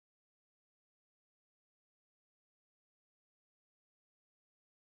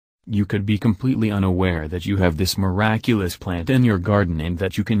You could be completely unaware that you have this miraculous plant in your garden and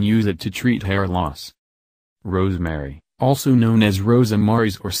that you can use it to treat hair loss. Rosemary, also known as Rosa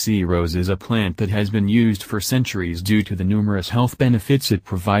maris or sea rose, is a plant that has been used for centuries due to the numerous health benefits it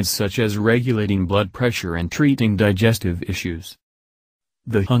provides, such as regulating blood pressure and treating digestive issues.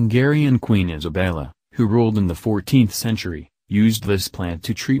 The Hungarian Queen Isabella, who ruled in the 14th century, used this plant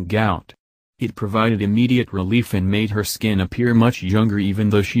to treat gout. It provided immediate relief and made her skin appear much younger even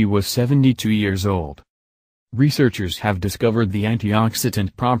though she was 72 years old. Researchers have discovered the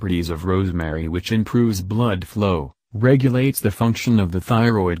antioxidant properties of rosemary, which improves blood flow, regulates the function of the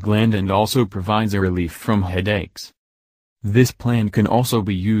thyroid gland, and also provides a relief from headaches. This plant can also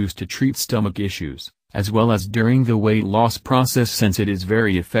be used to treat stomach issues, as well as during the weight loss process, since it is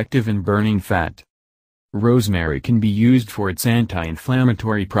very effective in burning fat. Rosemary can be used for its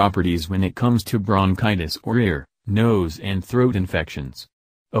anti-inflammatory properties when it comes to bronchitis or ear, nose and throat infections.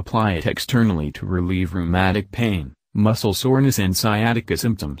 Apply it externally to relieve rheumatic pain, muscle soreness and sciatica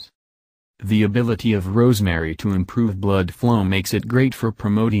symptoms. The ability of rosemary to improve blood flow makes it great for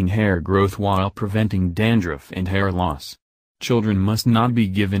promoting hair growth while preventing dandruff and hair loss. Children must not be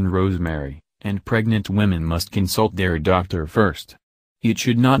given rosemary, and pregnant women must consult their doctor first. It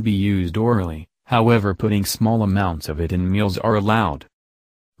should not be used orally. However, putting small amounts of it in meals are allowed.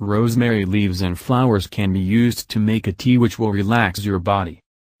 Rosemary leaves and flowers can be used to make a tea which will relax your body.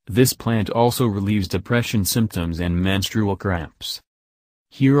 This plant also relieves depression symptoms and menstrual cramps.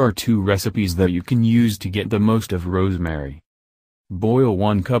 Here are 2 recipes that you can use to get the most of rosemary. Boil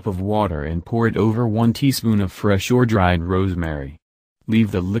 1 cup of water and pour it over 1 teaspoon of fresh or dried rosemary.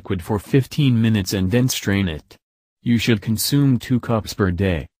 Leave the liquid for 15 minutes and then strain it. You should consume 2 cups per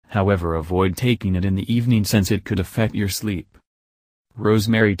day. However, avoid taking it in the evening since it could affect your sleep.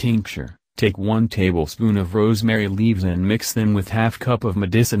 Rosemary tincture. Take 1 tablespoon of rosemary leaves and mix them with ½ cup of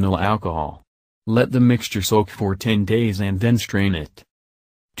medicinal alcohol. Let the mixture soak for 10 days and then strain it.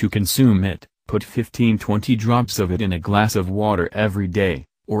 To consume it, put 15-20 drops of it in a glass of water every day,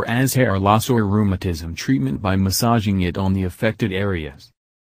 or as hair loss or rheumatism treatment by massaging it on the affected areas.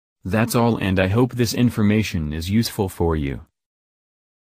 That's all, and I hope this information is useful for you.